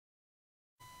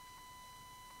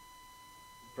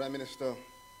Prime Minister,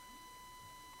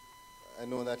 I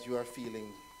know that you are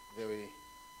feeling very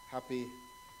happy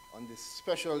on this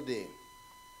special day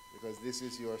because this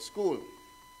is your school.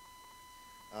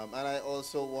 And I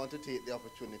also want to take the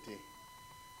opportunity,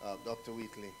 Dr.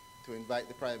 Wheatley, to invite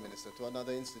the Prime Minister to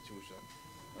another institution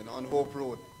on Hope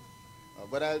Road.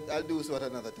 But I'll do so at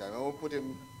another time. I won't put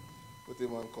him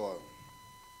on call.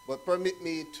 But permit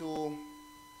me to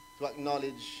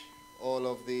acknowledge all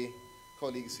of the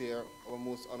colleagues here, our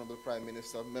most honorable Prime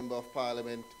Minister, Member of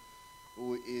Parliament,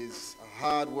 who is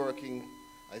hard-working.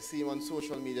 I see him on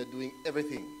social media doing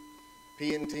everything.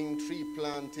 Painting, tree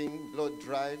planting, blood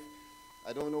drive.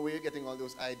 I don't know where you're getting all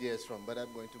those ideas from, but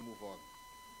I'm going to move on.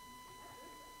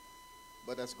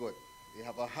 But that's good. We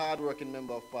have a hard-working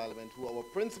Member of Parliament who our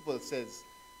principal says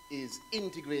is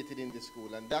integrated in the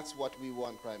school, and that's what we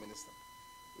want, Prime Minister.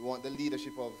 We want the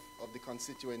leadership of the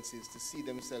constituencies to see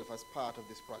themselves as part of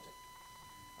this project.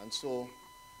 And so,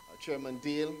 Chairman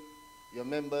Dale, your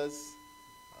members,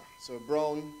 Sir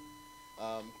Brown,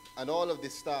 and all of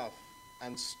the staff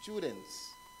and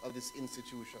students of this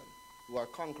institution who are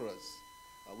conquerors,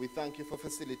 we thank you for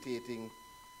facilitating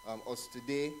us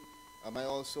today. I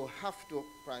also have to,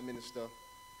 Prime Minister,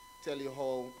 tell you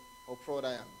how proud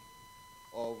I am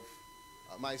of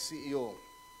my CEO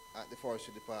at the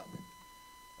Forestry Department.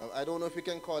 I don't know if we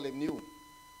can call him new,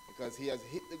 because he has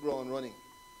hit the ground running.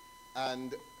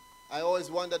 And I always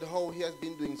wondered how he has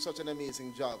been doing such an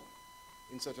amazing job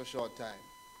in such a short time.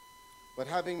 But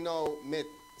having now met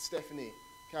Stephanie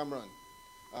Cameron,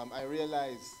 I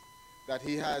realize that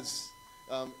he has,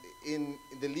 in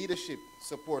the leadership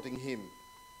supporting him,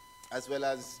 as well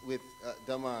as with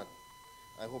Damart,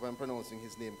 I hope I'm pronouncing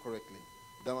his name correctly,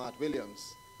 Damart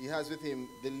Williams, he has with him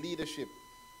the leadership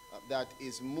that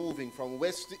is moving from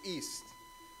west to east,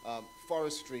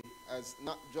 forestry as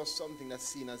not just something that's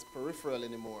seen as peripheral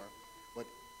anymore, but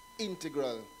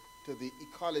integral to the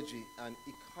ecology and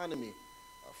economy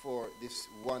for this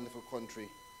wonderful country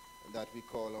that we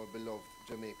call our beloved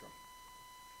Jamaica.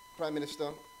 Prime Minister,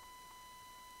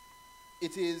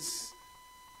 it is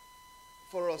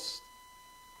for us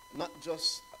not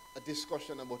just a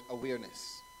discussion about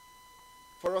awareness.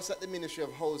 For us at the Ministry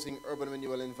of Housing, Urban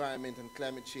Renewal, Environment and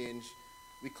Climate Change,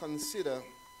 we consider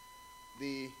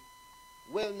the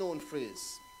well-known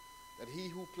phrase that he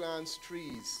who plants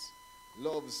trees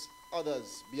loves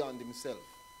others beyond himself.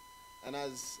 And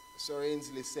as Sir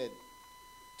Ainsley said,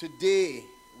 today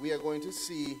we are going to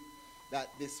see that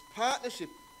this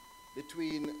partnership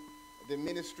between the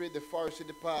ministry, the Forestry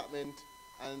Department,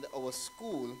 and our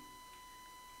school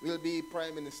will be,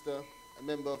 Prime Minister, a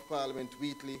Member of Parliament,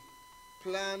 Wheatley,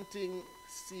 planting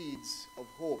seeds of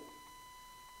hope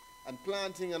and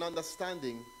planting an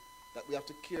understanding that we have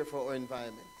to care for our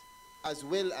environment as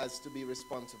well as to be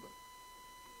responsible.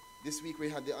 This week we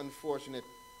had the unfortunate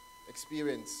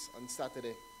experience on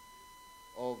Saturday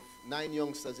of 9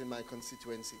 youngsters in my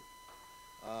constituency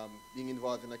being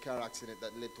involved in a car accident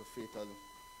that led to fatal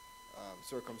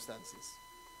circumstances.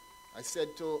 I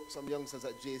said to some youngsters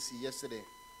at JC yesterday,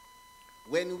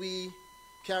 when we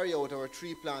carry out our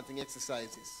tree planting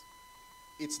exercises,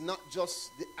 it's not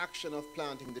just the action of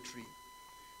planting the tree.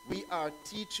 We are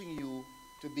teaching you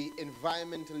to be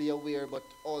environmentally aware, but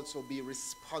also be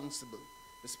responsible.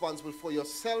 Responsible for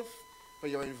yourself, for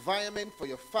your environment, for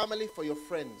your family, for your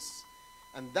friends.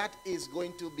 And that is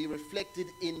going to be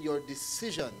reflected in your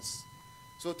decisions.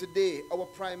 So today, our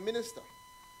Prime Minister,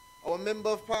 our Member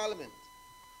of Parliament,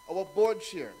 our Board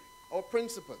Chair, our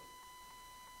Principal,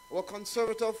 our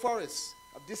Conservator of Forests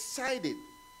have decided,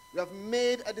 we have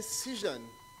made a decision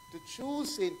to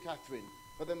choose St. Catherine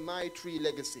for the My Tree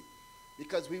legacy,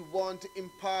 because we want to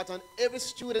impart on every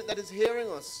student that is hearing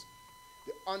us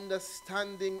the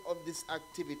understanding of this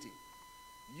activity.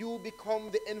 You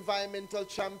become the environmental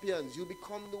champions. You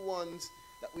become the ones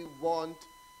that we want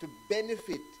to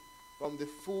benefit from the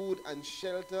food and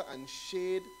shelter and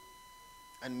shade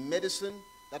and medicine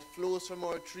that flows from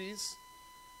our trees.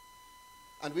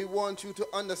 And we want you to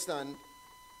understand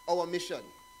our mission.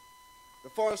 The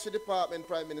Forestry Department,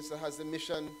 Prime Minister, has the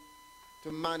mission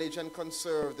to manage and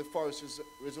conserve the forest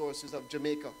resources of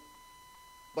Jamaica.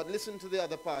 But listen to the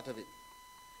other part of it.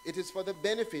 It is for the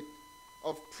benefit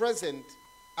of present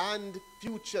and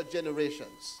future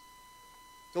generations.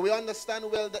 So we understand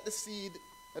well that the seed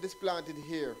that is planted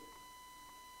here,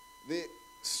 the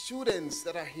students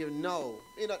that are here now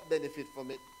may not benefit from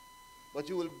it, but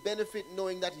you will benefit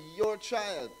knowing that your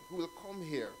child who will come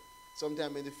here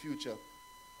sometime in the future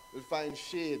will find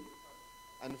shade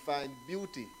and find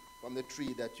beauty from the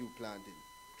tree that you planted.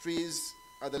 Trees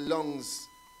are the lungs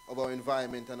of our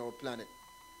environment and our planet.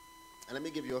 And let me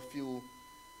give you a few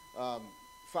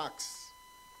facts.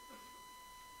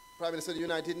 Prime Minister of the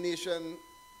United Nations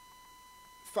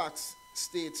facts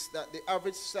states that the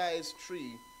average size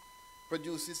tree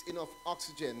produces enough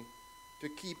oxygen to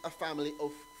keep a family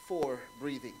of 4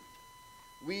 breathing.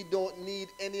 We don't need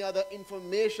any other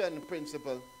information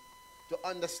principle to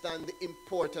understand the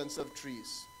importance of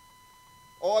trees.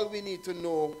 All we need to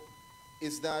know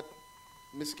is that,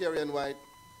 Ms. Carrie White,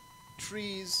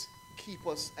 trees keep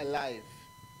us alive.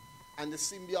 And the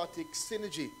symbiotic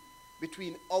synergy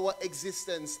between our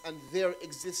existence and their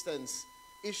existence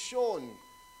is shown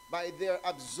by their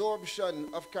absorption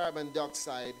of carbon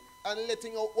dioxide and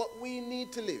letting out what we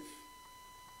need to live.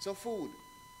 So food,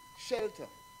 shelter,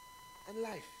 and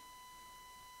life.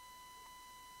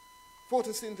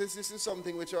 Photosynthesis is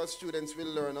something which our students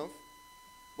will learn of,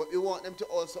 but we want them to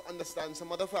also understand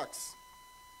some other facts.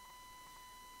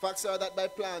 Facts are that by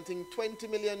planting 20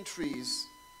 million trees,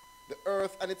 the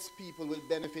earth and its people will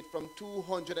benefit from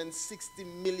 260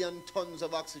 million tons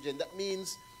of oxygen. That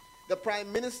means the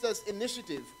Prime Minister's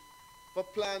initiative for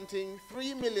planting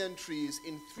 3 million trees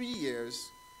in 3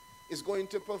 years is going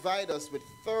to provide us with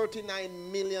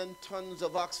 39 million tons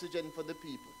of oxygen for the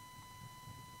people.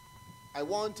 I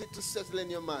want it to settle in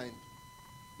your mind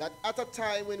that at a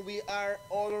time when we are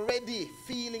already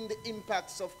feeling the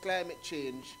impacts of climate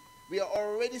change, we are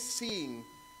already seeing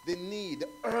the need, the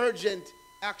urgent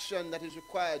action that is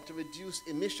required to reduce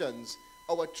emissions,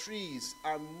 our trees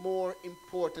are more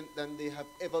important than they have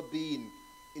ever been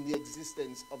in the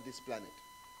existence of this planet.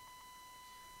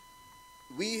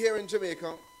 We here in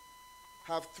Jamaica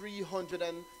have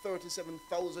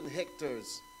 337,000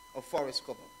 hectares of forest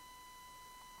cover.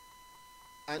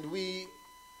 And we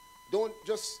don't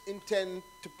just intend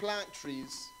to plant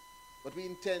trees, but we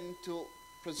intend to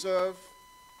preserve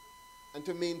and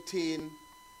to maintain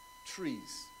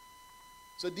trees.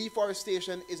 So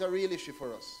deforestation is a real issue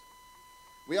for us.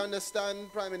 We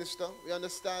understand, Prime Minister, we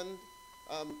understand,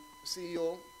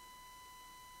 CEO,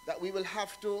 that we will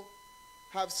have to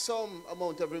have some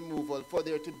amount of removal for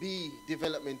there to be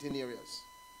development in areas.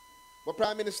 But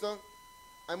Prime Minister,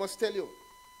 I must tell you,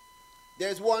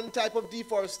 there's one type of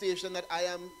deforestation that I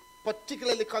am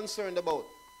particularly concerned about.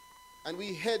 And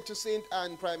we head to St.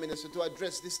 Anne, Prime Minister, to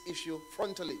address this issue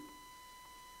frontally.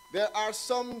 There are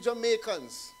some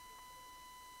Jamaicans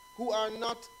who are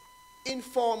not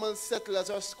informal settlers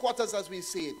or squatters, as we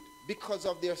say it, because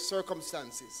of their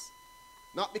circumstances.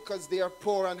 Not because they are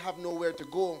poor and have nowhere to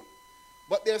go.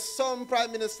 But there's some,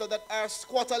 Prime Minister, that are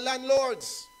squatter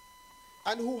landlords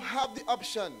and who have the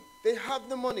option, they have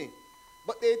the money,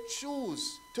 but they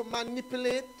choose to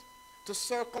manipulate, to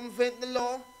circumvent the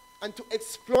law, and to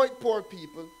exploit poor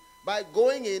people by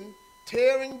going in,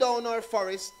 tearing down our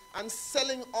forests, and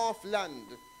selling off land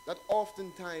that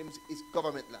oftentimes is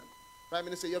government land. Prime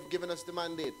Minister, you have given us the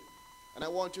mandate, and I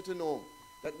want you to know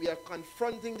that we are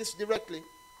confronting this directly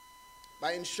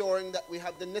by ensuring that we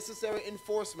have the necessary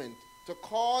enforcement to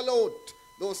call out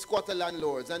those squatter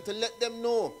landlords and to let them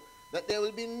know that there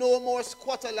will be no more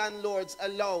squatter landlords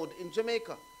allowed in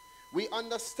Jamaica. We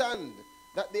understand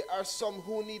that there are some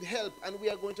who need help, and we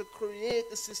are going to create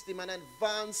the system and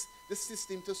advance the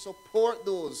system to support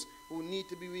those who need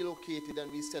to be relocated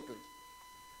and resettled.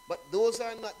 But those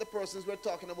are not the persons we're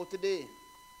talking about today.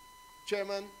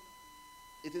 Chairman,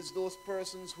 it is those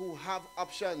persons who have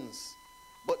options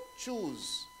but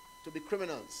choose to be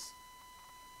criminals.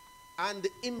 And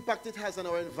the impact it has on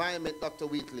our environment, Dr.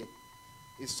 Wheatley,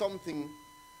 is something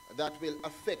that will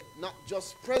affect not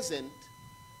just present,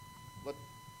 but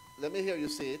let me hear you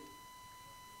say it,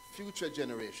 future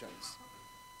generations.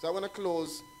 So I want to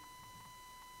close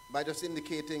by just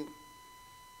indicating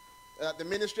that the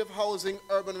Ministry of Housing,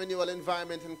 Urban Renewal,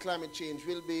 Environment and Climate Change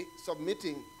will be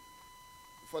submitting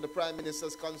for the Prime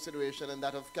Minister's consideration and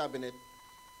that of Cabinet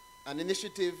an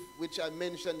initiative which I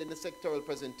mentioned in the sectoral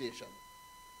presentation.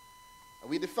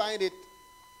 We defined it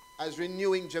as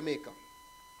Renewing Jamaica.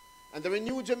 And the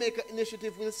Renew Jamaica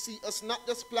initiative will see us not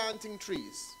just planting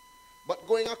trees, but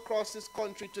going across this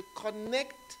country to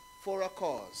connect for a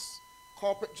cause,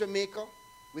 corporate Jamaica,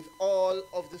 with all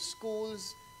of the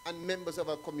schools and members of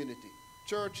our community,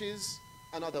 churches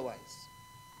and otherwise.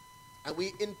 And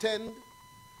we intend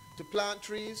to plant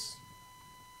trees,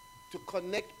 to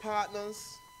connect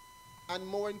partners, and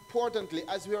more importantly,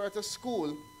 as we are at a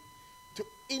school, to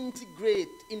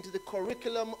integrate into the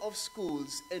curriculum of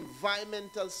schools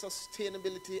environmental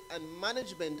sustainability and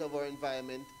management of our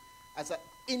environment as an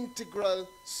integral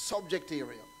subject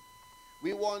area.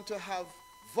 We want to have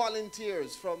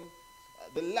volunteers from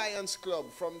the Lions Club,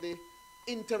 from the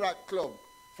Interact Club,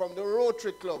 from the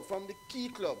Rotary Club, from the Key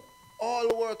Club, all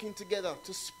working together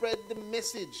to spread the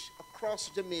message across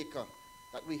Jamaica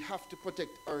that we have to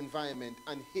protect our environment,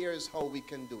 and here's how we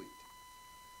can do it.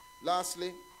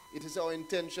 Lastly, it is our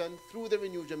intention through the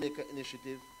Renew Jamaica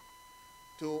initiative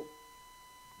to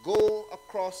go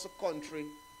across the country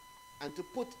and to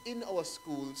put in our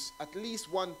schools at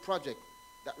least one project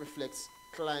that reflects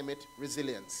climate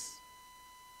resilience.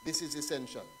 This is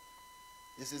essential.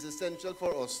 This is essential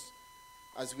for us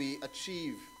as we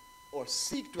achieve or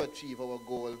seek to achieve our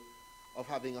goal of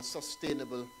having a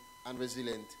sustainable and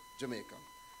resilient Jamaica.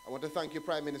 I want to thank you,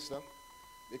 Prime Minister,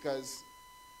 because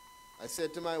I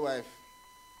said to my wife,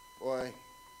 boy,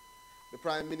 the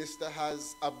Prime Minister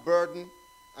has a burden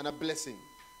and a blessing,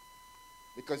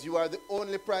 because you are the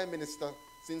only Prime Minister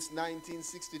since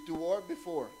 1962 or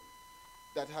before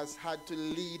that has had to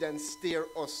lead and steer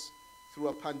us through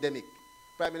a pandemic.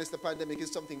 Prime Minister, pandemic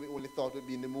is something we only thought would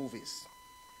be in the movies.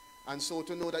 And so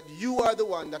to know that you are the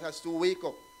one that has to wake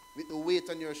up with the weight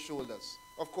on your shoulders.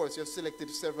 Of course, you have selected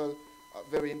several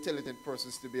very intelligent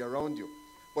persons to be around you,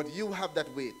 but you have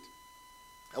that weight.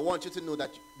 I want you to know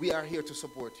that we are here to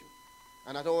support you.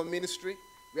 And at our ministry,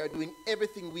 we are doing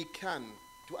everything we can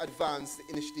to advance the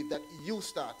initiative that you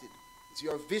started. It's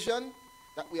your vision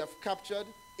that we have captured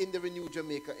in the Renew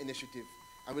Jamaica initiative.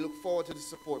 And we look forward to the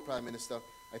support, Prime Minister.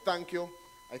 I thank you.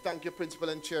 I thank you, Principal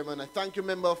and Chairman. I thank you,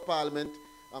 Member of Parliament.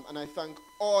 And I thank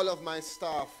all of my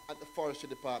staff at the Forestry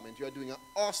Department. You are doing an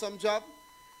awesome job.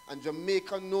 And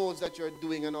Jamaica knows that you're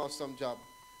doing an awesome job.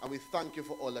 And we thank you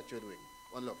for all that you're doing.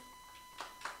 One love.